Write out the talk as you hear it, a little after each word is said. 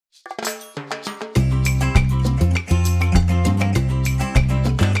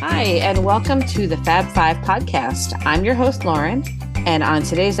Hi, and welcome to the Fab Five podcast. I'm your host, Lauren, and on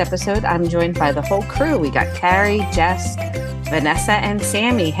today's episode, I'm joined by the whole crew. We got Carrie, Jess, Vanessa, and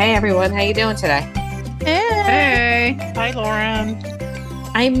Sammy. Hey, everyone. How you doing today? Hey. Hi, Lauren.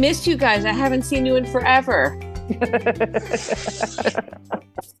 I missed you guys. I haven't seen you in forever.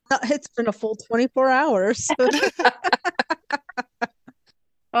 It's been a full 24 hours.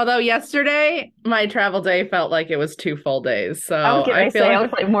 Although yesterday, my travel day felt like it was 2 full days. So I feel like it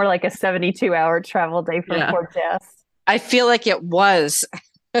was like more like a 72-hour travel day for poor Jess. I feel like it was.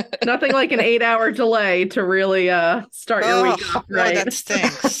 Nothing like an 8-hour delay to really start your week off right. Oh, that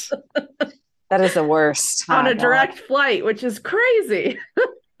stinks. That is the worst. On a direct flight, which is crazy.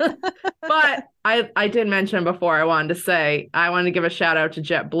 But I did mention before, I wanted to give a shout out to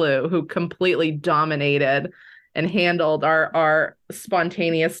JetBlue, who completely dominated and handled our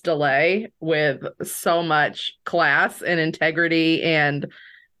spontaneous delay with so much class and integrity. And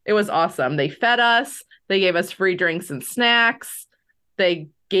it was awesome. They fed us. They gave us free drinks and snacks. They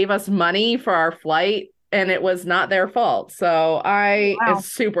gave us money for our flight, and it was not their fault. So I am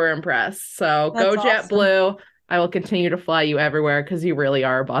super impressed. So That's go awesome. JetBlue. I will continue to fly you everywhere because you really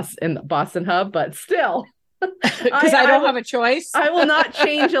are a boss in the Boston hub, but still. Because I don't have a choice. I will not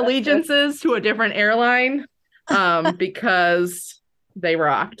change allegiances to a different airline because they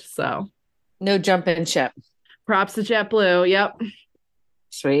rocked. So No jumping ship. props to JetBlue. Yep.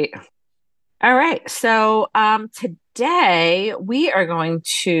 Sweet. All right. So today we are going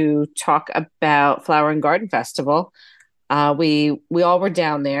to talk about Flower and Garden Festival. We all were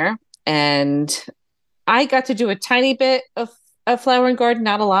down there, and I got to do a tiny bit of Flower and Garden,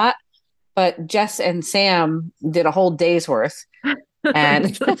 not a lot, but Jess and Sam did a whole day's worth.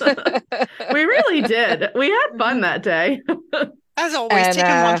 And We really did. We had fun that day. As always, And,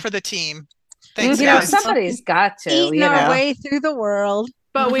 taking one for the team. Thanks, you know, guys. somebody's got to, Eating our way through the world.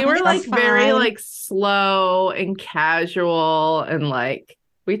 But we were That's very fine. slow and casual, and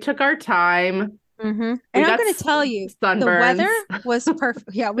we took our time. Mm-hmm. And We I'm got going to tell you, sunburns. the weather was perfect.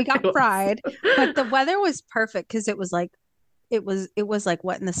 Yeah, we got It was- fried, but the weather was perfect because it was like in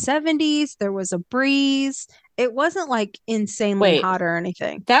the 70s. There was a breeze. It wasn't like insanely Wait. hot or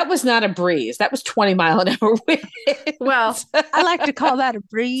anything. That was not a breeze. That was 20-mile-an-hour wind. Well, I like to call that a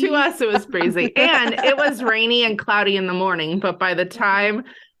breeze. to us, it was breezy. And it was rainy and cloudy in the morning. But by the time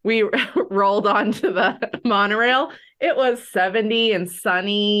we rolled onto the monorail, it was 70 and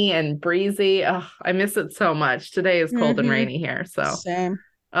sunny and breezy. Oh, I miss it so much. Today is cold and Mhm. rainy here. So Same.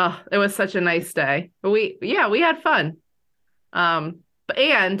 it was such a nice day. But we had fun.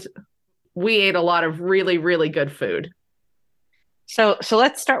 And we ate a lot of really, really good food. So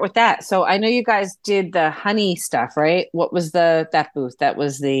let's start with that. So I know you guys did the honey stuff, right? What was that booth? That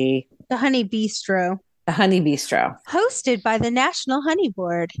was the The Honey Bistro, Honey Bistro. hosted by the National Honey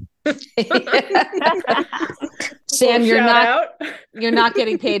Board. Sam, Shout you're not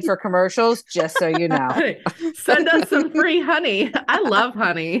getting paid for commercials, just so you know. out. Send us some free honey. I love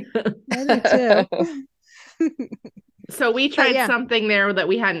honey. I do too. So we tried yeah. something there that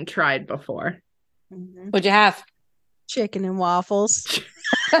we hadn't tried before. Mhm. What'd you have? Chicken and waffles.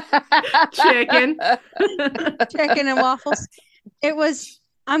 Chicken. Chicken and waffles.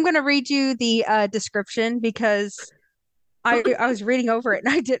 I'm going to read you the description because I was reading over it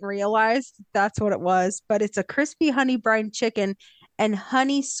and I didn't realize that's what it was. But it's a crispy honey brine chicken and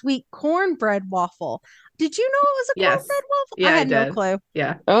honey sweet cornbread waffle. Did you know it was a Yes. cornbread waffle? Yeah, I I had no did. clue.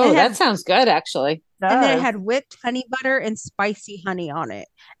 Yeah. Oh, It that had- sounds good, actually. And then it had whipped honey butter and spicy honey on it.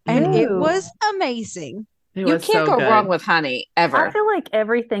 And it Ooh. was amazing. It You was can't so go good. wrong with honey I ever. feel like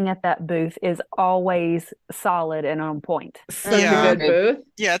everything at that booth is always solid and on point. Such Yeah. a good booth.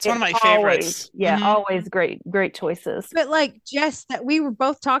 Yeah, it's one of my It's favorites. always great choices. But like Jess, that we were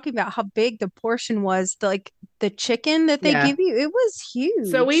both talking about how big the portion was, the chicken that they Yeah. give you, it was huge.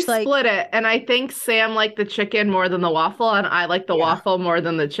 So we like, split it, and I think Sam liked the chicken more than the waffle, and I liked the Yeah. waffle more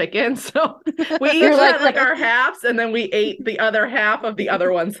than the chicken. So we each You're had like- our halves, and then we ate the other half of the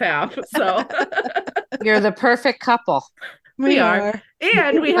other one's half. So You're the perfect couple. we are.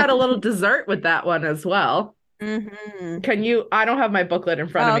 And we had a little dessert with that one as well. Mhm. I don't have my booklet in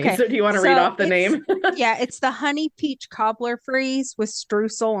front Oh, of me, okay. so do you want to read So off the it's- name? Yeah, it's the honey peach cobbler freeze with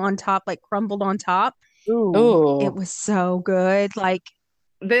streusel on top, like crumbled on top. Ooh. It was so good. Like,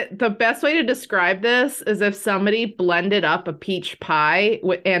 The best way to describe this is if somebody blended up a peach pie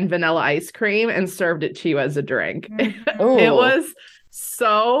and vanilla ice cream and served it to you as a drink. Ooh. It was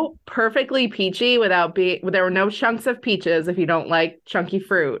so perfectly peachy there were no chunks of peaches if you don't like chunky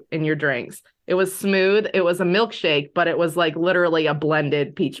fruit in your drinks. It was smooth. It was a milkshake, but it was like literally a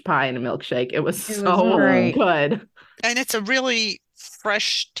blended peach pie and a milkshake. It was It was so great. good. And it's a really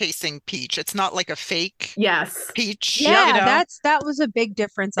fresh tasting peach. It's not like a fake Yes. peach, Yeah, that was a big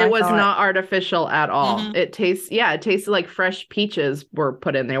difference. I It was thought. not artificial at all. Mhm. It tasted like fresh peaches were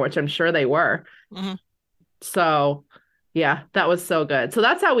put in there, which I'm sure they were. Mhm. So, yeah, that was so good. So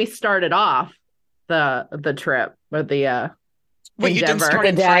that's how we started off the trip or the Wait, you didn't endeavor. start The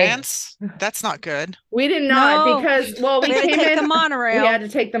in day. France? That's not good. We did not No. because we We had to came take in. the monorail. We had to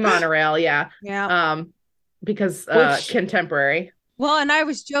take the monorail, yeah. Yeah. Because Which- contemporary. Well, and I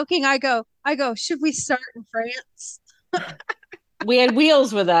was joking. I go, should we start in France? We had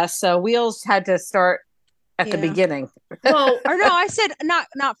Wheels with us, so Wheels had to start at the Yeah. beginning. Well, Or no, I said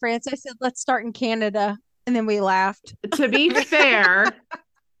not France. I said let's start in Canada, and then we laughed. to be fair,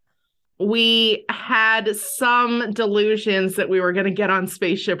 we had some delusions that we were going to get on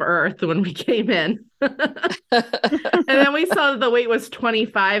Spaceship Earth when we came in. And then we saw that the wait was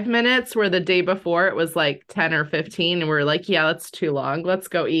 25 minutes, where the day before it was like 10 or 15. And we were like, yeah, that's too long. Let's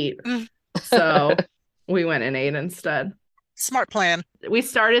go eat. So we went and ate instead. Smart plan. We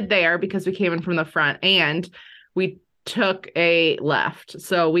started there because we came in from the front and we took a left.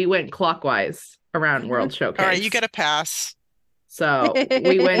 So we went clockwise around World Showcase. All right, you get a pass. So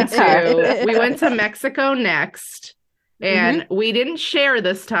we went to Mexico next. And we didn't share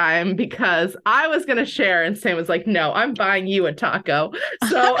this time because I was going to share and Sam was like, no, I'm buying you a taco.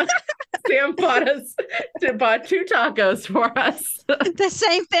 So Sam bought 2 tacos for us. The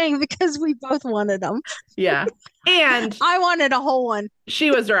same thing because we both wanted them. Yeah. And I wanted a whole one. she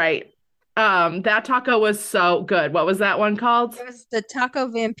was right. That taco was so good. What was that one called? It was the Taco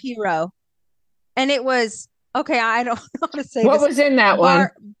Vampiro. And it was, okay, I don't know how to say What this. was in that one?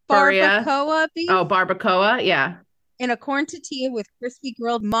 Birria. Barbacoa beef Oh, barbacoa. Yeah. in a corn tortilla with crispy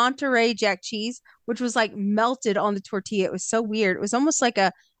grilled Monterey Jack cheese, which was like melted on the tortilla. It was so weird. It was almost like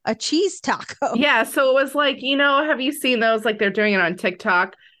a cheese taco. Yeah. So it was like, have you seen those? Like they're doing it on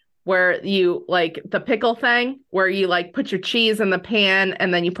TikTok where you like the pickle thing where you like put your cheese in the pan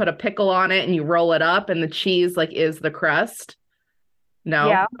and then you put a pickle on it and you roll it up and the cheese like is the crust. No.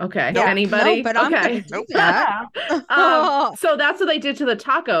 Yeah. Okay. Yeah. Anybody? No, but I'm okay. gonna do Nope. that. So that's what they did to the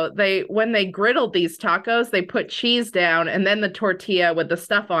taco. When they griddled these tacos, they put cheese down and then the tortilla with the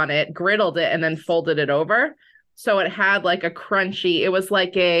stuff on it, griddled it and then folded it over. So it had like a crunchy, it was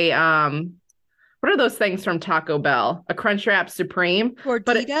like a what are those things from Taco Bell? A Crunchwrap Supreme.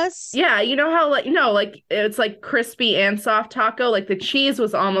 Gorditas? Yeah, you know how like it's like crispy and soft taco. Like the cheese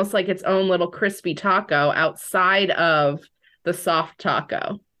was almost like its own little crispy taco outside of the soft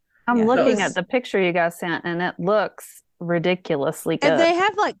taco. I'm Yeah. looking Those- at the picture you guys sent, and it looks ridiculously good. And they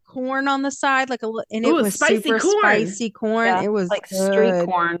have like corn on the side, and it Ooh, was spicy super corn. spicy corn. Yeah, It was like good. street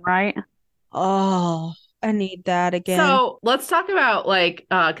corn, right? Oh, I need that again. So let's talk about like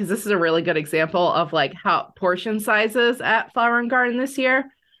because this is a really good example of like how portion sizes at Flower and Garden this year.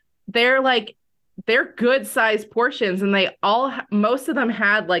 They're good sized portions, and they all most of them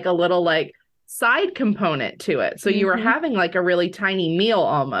had like a little like side component to it. So you were Mhm. having like a really tiny meal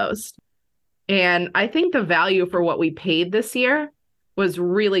almost. And I think the value for what we paid this year was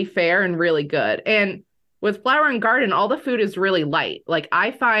really fair and really good. And with Flower and Garden, all the food is really light. Like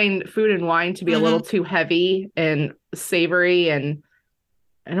I find food and wine to be a little too heavy and savory, and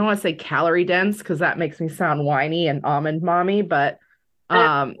I don't want to say calorie dense because that makes me sound whiny and almond mommy, but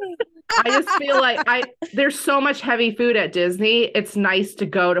I just feel like there's so much heavy food at Disney. It's nice to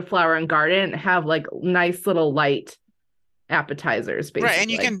go to Flower and Garden and have like nice little light appetizers, basically. Right,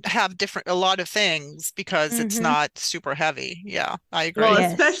 and you can have a lot of things because it's Mhm. not super heavy. Yeah, I agree. Well,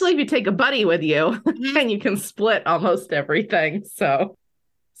 Yes. especially if you take a buddy with you, Mhm. and you can split almost everything. So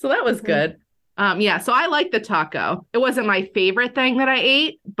that was Mhm. good. Yeah, so I like the taco. It wasn't my favorite thing that I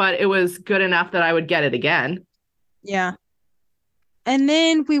ate, but it was good enough that I would get it again. Yeah. And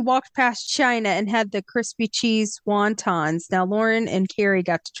then we walked past China and had the crispy cheese wontons. Now Lauren and Carrie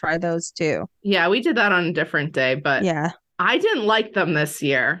got to try those too. Yeah, we did that on a different day, but Yeah. I didn't like them this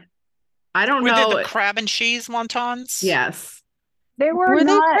year. I don't Were know. they the crab and cheese wontons? Yes. They were Were they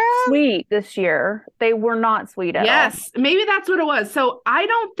not crab? sweet this year. They were not sweet at all. Yes, maybe that's what it was. So I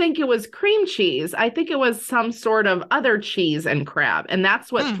don't think it was cream cheese. I think it was some sort of other cheese and crab. And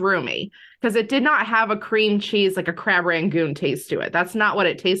that's what threw me because it did not have a cream cheese, like a crab rangoon taste to it. That's not what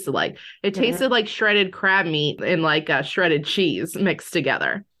it tasted like. It tasted like shredded crab meat and like shredded cheese mixed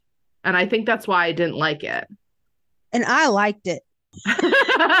together. And I think that's why I didn't like it. And I liked it.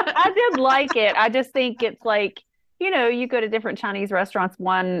 I did like it. I just think it's like, you go to different Chinese restaurants,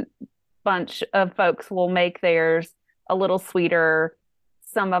 one bunch of folks will make theirs a little sweeter.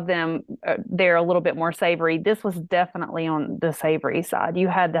 some of them, they're a little bit more savory. This was definitely on the savory side. You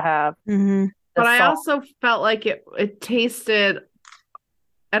had to have Mm-hmm. But I salt. also felt like it tasted,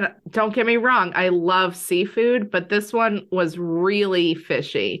 and don't get me wrong, I love seafood, but this one was really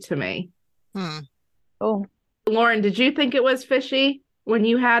fishy to me. Oh, Lauren, did you think it was fishy when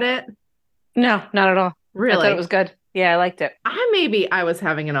you had it? No, not at all. I Really? thought it was good. Yeah, I liked it. I was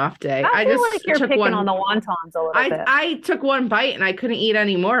having an off day. I feel just like you're took picking one on the wontons a little bit. I took one bite and I couldn't eat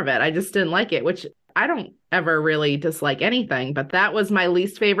any more of it. I just didn't like it, which I don't ever really dislike anything, but that was my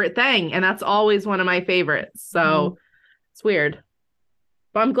least favorite thing. And that's always one of my favorites. So it's weird.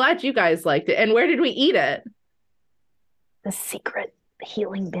 But I'm glad you guys liked it. And where did we eat it? The secret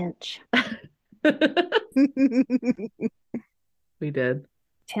healing bench. We did.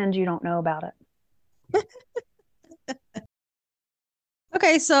 Pretend you don't know about it.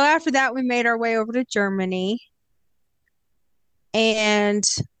 Okay, so after that, we made our way over to Germany. And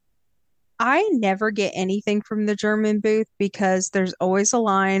I never get anything from the German booth because there's always a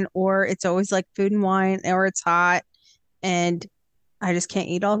line, or it's always like food and wine, or it's hot. And I just can't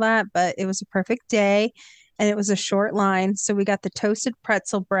eat all that. But it was a perfect day, and it was a short line. So we got the toasted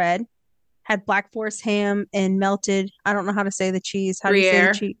pretzel bread, had Black Forest ham and melted, I don't know how to say the cheese. How do you say the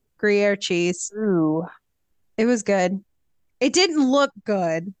Gruyere. cheese? Gruyere cheese. Ooh. It was good. It didn't look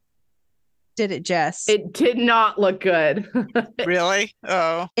good, did it, Jess? It did not look good. Really?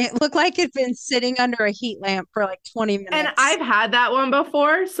 Oh. It looked like it'd been sitting under a heat lamp for like 20 minutes. And I've had that one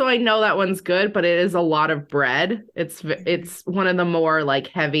before, so I know that one's good, but it is a lot of bread. It's one of the more like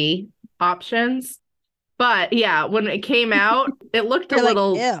heavy options. But yeah, when it came out, it looked a You're like,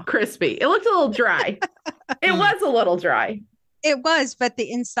 little "Ew." crispy. It looked a little dry. It was a little dry. It was, but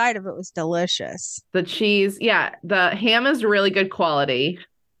the inside of it was delicious. The cheese, yeah, the ham is really good quality.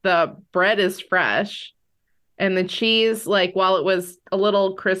 The bread is fresh. And the cheese, like while it was a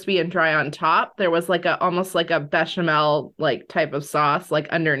little crispy and dry on top, there was like almost like a bechamel like type of sauce like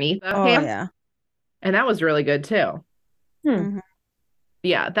underneath the Oh, ham. yeah. And that was really good too. Mhm.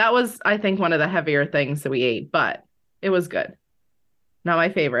 Yeah, that was, I think, one of the heavier things that we ate, but it was good. Not my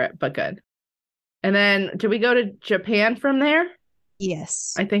favorite, but good. And then did we go to Japan from there?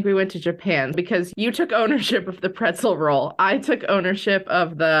 Yes. I think we went to Japan because you took ownership of the pretzel roll. I took ownership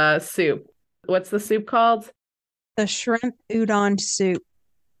of the soup. What's the soup called? The shrimp udon soup.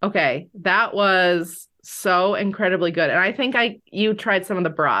 Okay, that was so incredibly good. And I think you tried some of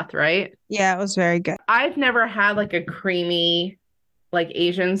the broth, right? Yeah, it was very good. I've never had like a creamy, like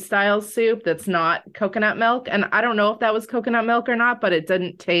Asian style soup that's not coconut milk. And I don't know if that was coconut milk or not, but it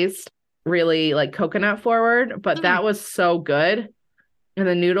didn't taste really like coconut forward. But that was so good. And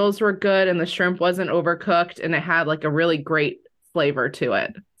the noodles were good and the shrimp wasn't overcooked and it had like a really great flavor to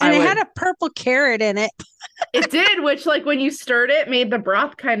it. And it had a purple carrot in it. It did, which like when you stirred it made the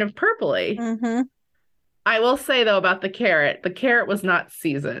broth kind of purpley. Mm-hmm. I will say though about the carrot was not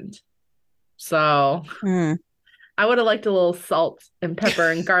seasoned. So I would have liked a little salt and pepper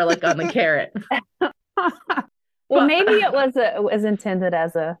and garlic on the carrot. Well, maybe it was intended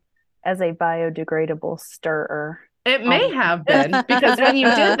as a biodegradable stirrer. It may have been because when you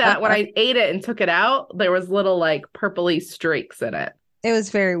did that, when I ate it and took it out, there was little like purpley streaks in it. It was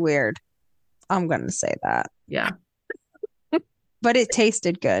very weird. I'm going to say that. Yeah. But it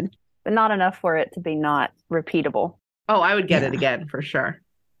tasted good. But not enough for it to be not repeatable. Oh, I would get it again for sure.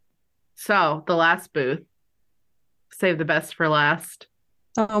 So the last booth, save the best for last.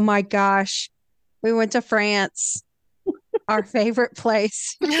 Oh my gosh. We went to France, our favorite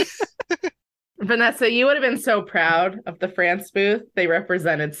place. Vanessa, you would have been so proud of the France booth. They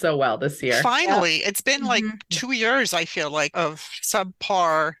represented so well this year. Finally, it's been like 2 years, I feel like, of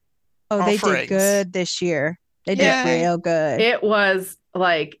subpar Oh, they offerings. did good this year. They did Yay. real good. It was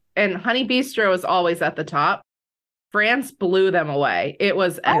like, and Honey Bistro is always at the top. France blew them away. It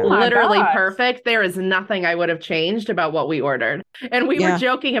was Oh my literally gosh. perfect. There is nothing I would have changed about what we ordered. And we were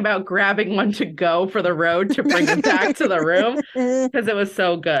joking about grabbing one to go for the road to bring it back to the room because it was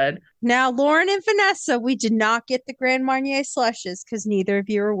so good. Now, Lauren and Vanessa, we did not get the Grand Marnier slushes because neither of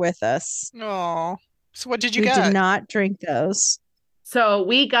you were with us. Oh, so what did you We get? did not drink those. So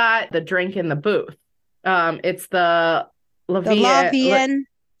we got the drink in the booth. It's the The La Vienne.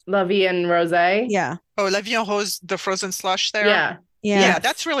 La Vienne Rosé. Yeah. Oh, La Vie en Rose, the frozen slush there. Yeah. Yeah,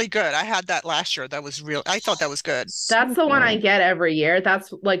 that's really good. I had that last year. That was I thought that was good. That's the one I get every year.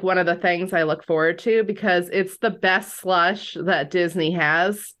 That's like one of the things I look forward to because it's the best slush that Disney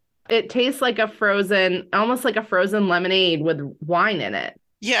has. It tastes like almost like a frozen lemonade with wine in it.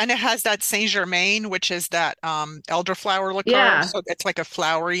 Yeah, and it has that Saint Germain, which is that elderflower liqueur. Yeah. So it's like a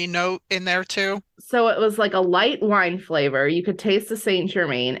flowery note in there too. So it was like a light wine flavor. You could taste the Saint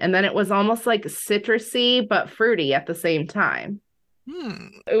Germain, and then it was almost like citrusy but fruity at the same time. Hmm.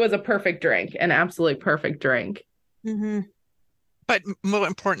 It was a perfect drink, an absolutely perfect drink. Mm-hmm. But more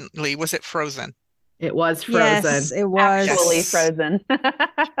importantly, was it frozen? It was Yes, frozen. it was. Actually Yes. frozen.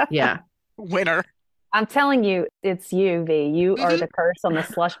 Yeah. Winner. I'm telling you, it's you, V. You are Mhm. the curse on the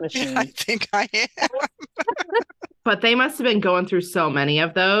slush I machine. think I am. But they must have been going through so many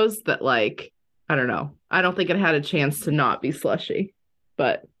of those that, like, I don't know. I don't think it had a chance to not be slushy.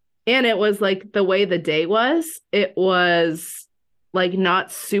 But, and it was like the way the day was, it was like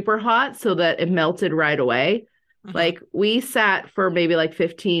not super hot so that it melted right away. Mhm. Like we sat for maybe like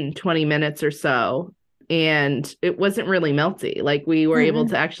 15, 20 minutes or so, and it wasn't really melty. Like we were able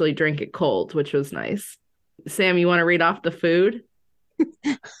to actually drink it cold, which was nice. Sam, you want to read off the food?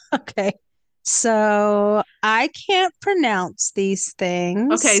 Okay. So I can't pronounce these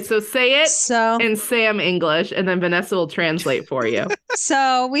things. Okay, so say it So in Sam English, and then Vanessa will translate for you.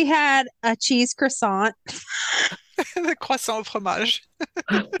 so we had a cheese croissant, The croissant au fromage.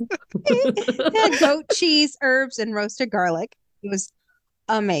 it had goat cheese, herbs, and roasted garlic. It was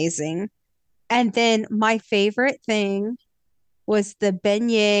amazing. And then my favorite thing was the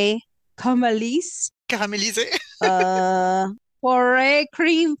beignet caramelise, Caramélisé. Foray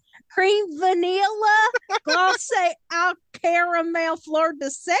cream vanilla glacé au caramel fleur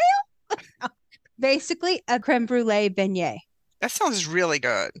de sel. Basically, a creme brulee beignet. That sounds really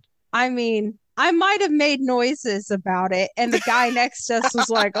good. I mean, I might have made noises about it, and the guy next to us was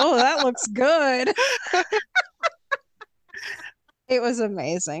like, "Oh, that looks good." It was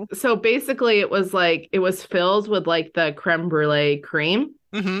amazing. So basically, it was filled with like the creme brulee cream.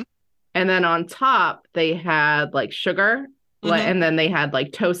 Hmm. And then on top, they had like sugar, Mhm. and then they had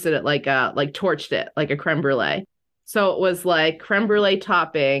like toasted it, like torched it like a creme brulee. So it was like creme brulee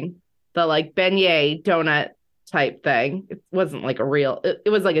topping, the like beignet donut type thing. It wasn't like a real, it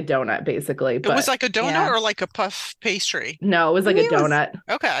was like a donut basically, It but was like a donut yeah. or like a puff pastry? no, it was like I mean, a it was- donut.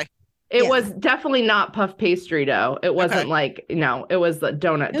 Okay. It Yeah. was definitely not puff pastry dough. It wasn't Okay. like, no, it was the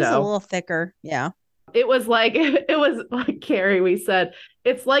donut It was a dough. little thicker. Yeah. It was like it was like Carrie, we said,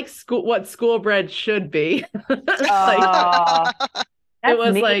 it's like what school bread should be. Like, Oh, it that's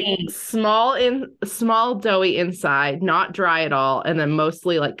was like neat. small doughy inside, not dry at all, and then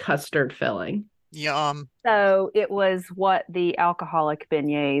mostly like custard filling. Yum. So it was what the alcoholic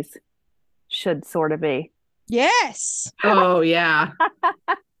beignets should sort of be. Yes. Oh yeah.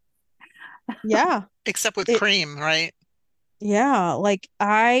 Yeah. Except with It- cream, right? Yeah. Like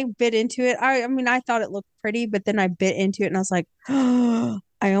I bit into it. I mean, I thought it looked pretty, but then I bit into it and I was like, oh,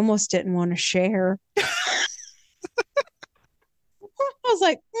 I almost didn't want to share. I was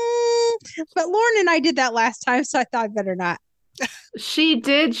like, but Lauren and I did that last time, so I thought I better not. She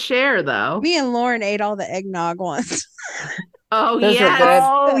did share though. Me and Lauren ate all the eggnog once. Oh Those were yes.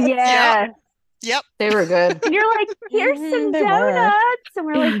 good. Oh, yeah. Yep. They were good. And you're like, here's some They were. donuts. And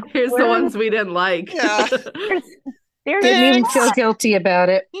we're like, Here's the where- ones we didn't like. Yeah. there's Didn't even Thanks. feel guilty about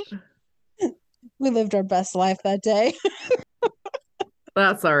it. We lived our best life that day.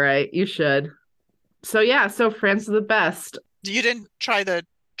 That's all right. You should. So yeah, so France is the best. You didn't try the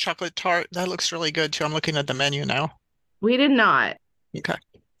chocolate tart? That looks really good too. I'm looking at the menu now. We did not. Okay.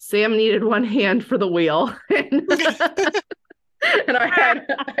 Sam needed one hand for the wheel. And I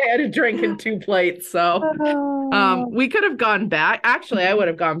had a drink and two plates. So we could have gone back. Actually, I would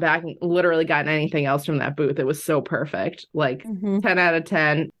have gone back and literally gotten anything else from that booth. It was so perfect. Like Mhm. 10 out of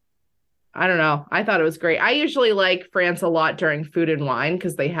 10. I don't know. I thought it was great. I usually like France a lot during food and wine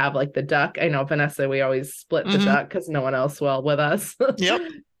because they have like the duck. I know, Vanessa, we always split the Mhm. duck because no one else will with us. Yep.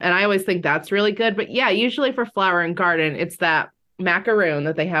 And I always think that's really good. But yeah, usually for Flower and Garden, it's that macaroon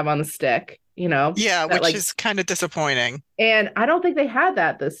that they have on the stick, you know? Yeah, That, which like- is kind of disappointing. And I don't think they had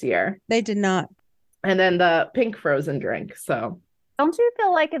that this year. They did not. And then the pink frozen drink. So Don't you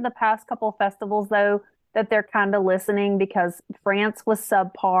feel like in the past couple festivals, though, that they're kind of listening because France was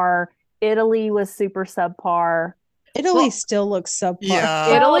subpar, Italy was super subpar. Italy Well, still looks subpar.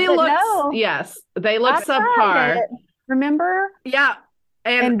 Yeah. Italy but looks, no. yes, they look I tried subpar. it, remember? Yeah.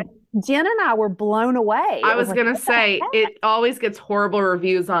 And And Jen and I were blown away. I It was like, going to what the say, heck? it always gets horrible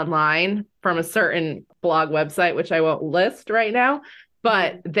reviews online from a certain blog website, which I won't list right now,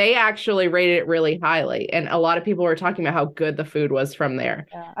 but they actually rated it really highly. And a lot of people were talking about how good the food was from there.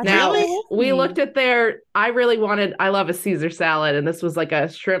 Yeah, I Now, Really? think we looked at I love a Caesar salad, and this was like a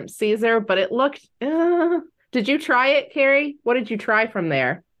shrimp Caesar, but it looked, did you try it, Carrie? What did you try from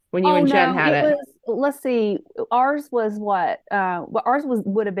there when you and Jen had it? was let's see, ours was what? Well, ours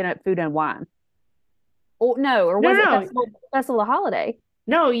would have been at Food and Wine. Oh no, or was it No. Festival of Holiday?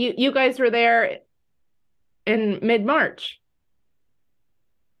 No, you guys were there in mid-March.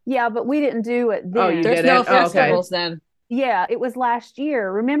 Yeah, but we didn't do it Oh, then. you There's did no it? Oh, okay. festivals then. Yeah, it was last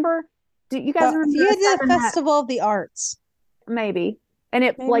year. Remember? Do you guys remember You us did having the that? Festival of the Arts. Maybe. And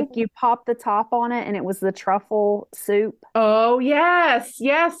it Maybe. like you pop the top on it and it was the truffle soup. Oh, yes.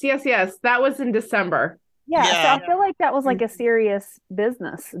 That was in December. Yeah, so Yeah. I feel like that was like a serious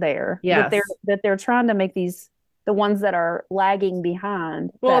business there. Yes. That they're trying to make the ones that are lagging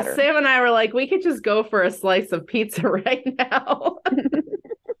behind Well, better. Sam and I were like, we could just go for a slice of pizza right now.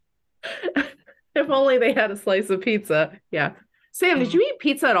 If only they had a slice of pizza. Yeah. Sam, did you eat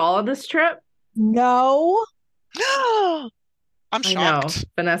pizza at all on this trip? No. I'm I know. shocked.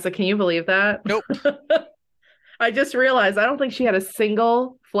 Vanessa, can you believe that? Nope. I just realized I don't think she had a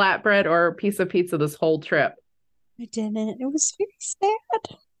single flatbread or piece of pizza this whole trip. I didn't. It was very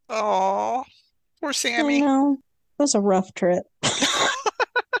sad. Oh, poor I Sammy. know. It was a rough trip.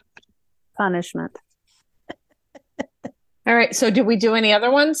 Punishment. All right. So did we do any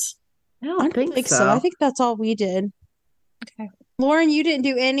other ones? I I don't don't think think so. so. I think that's all we did. Okay. Lauren, you didn't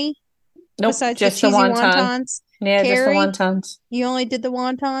do any Nope. besides Just the the cheesy wonton. wontons. Yeah, Carrie? just the wontons. You only did the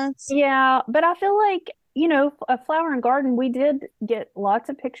wontons. Yeah, but I feel like, a Flower and Garden, we did get lots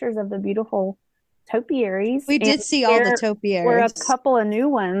of pictures of the beautiful topiaries. We did and see all the there topiaries. were a couple of new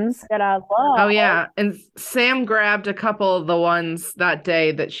ones that I love. Oh, yeah. And Sam grabbed a couple of the ones that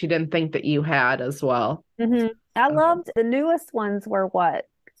day that she didn't think that you had as well. Mhm. I loved the newest ones were what?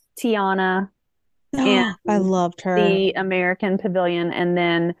 Tiana, and I loved her. the American Pavilion, and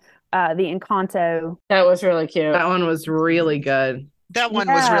then the Encanto. That was really cute. That one was really good. That one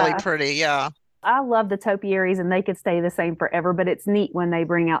was really Yeah. pretty. Yeah. I love the topiaries, and they could stay the same forever, but it's neat when they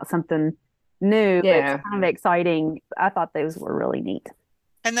bring out something new. Yeah. It's kind of exciting. I thought those were really neat.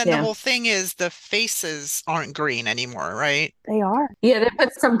 And then Yeah. the whole thing is the faces aren't green anymore, right? They are. Yeah, they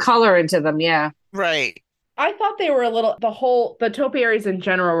put some color into them. Yeah. Right. I thought they were the topiaries in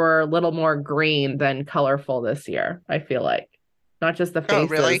general were a little more green than colorful this year, I feel like. Not just the Oh,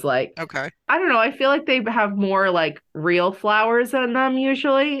 faces, really? like, Okay. I don't know. I feel like they have more like real flowers in them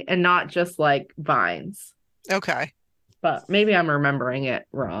usually and not just like vines. Okay. But maybe I'm remembering it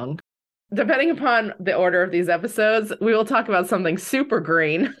wrong. Depending upon the order of these episodes, we will talk about something super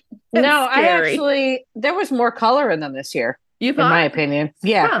green. and No, scary. there was more color in them this year, You in thought? my opinion.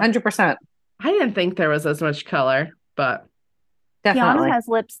 Yeah, Huh. 100%. I didn't think there was as much color, but Definitely. Tiana has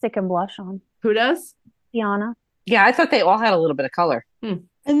lipstick and blush on. who does? Tiana. Yeah, I thought they all had a little bit of color. And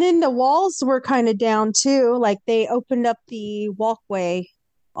then the walls were kind of down too. Like they opened up the walkway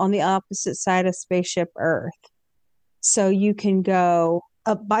on the opposite side of Spaceship Earth. So you can go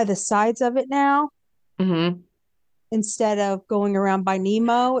up by the sides of it now Mm-hmm. instead of going around by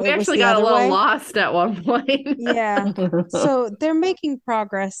Nemo. We It was actually the got a other little way. lost at one point. Yeah. So they're making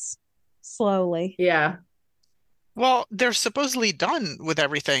progress slowly. Yeah. Well, they're supposedly done with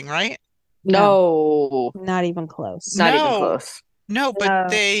everything, right? No, Not even close. not even No. close. No, but No.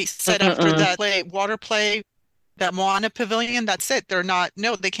 they said after Mm-mm. that water play, that Moana Pavilion, that's it.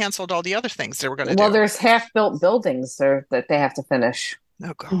 They canceled all the other things they were going to Well, do. there's half-built buildings there that they have to finish.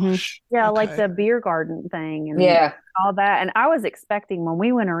 Oh gosh. Yeah, like Okay. the beer garden thing and Yeah. all that. And I was expecting when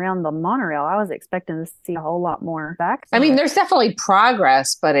we went around the monorail, I was expecting to see a whole lot more back. I mean, there's definitely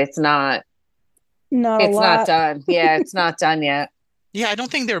progress, but it's not Not a not lot. done. Yeah, it's not done yet. Yeah, I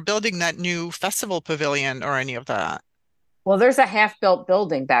don't think they're building that new festival pavilion or any of that. Well, there's a half-built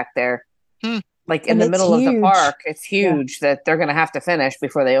building back there. Hmm. Like in And the it's middle of the huge. park. It's huge that they're going to have to finish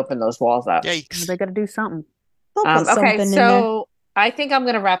before they open those walls up. Yikes. They got to do something. They'll put Okay, something in there. so I think I'm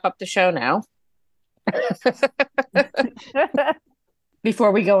going to wrap up the show now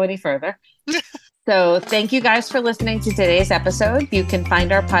before we go any further. So thank you guys for listening to today's episode. You can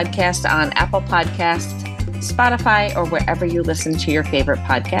find our podcast on Apple Podcasts, Spotify, or wherever you listen to your favorite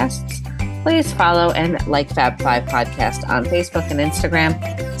podcasts. Please follow and like Fab5 Podcast on Facebook and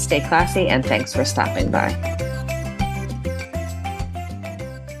Instagram. Stay classy, and thanks for stopping by.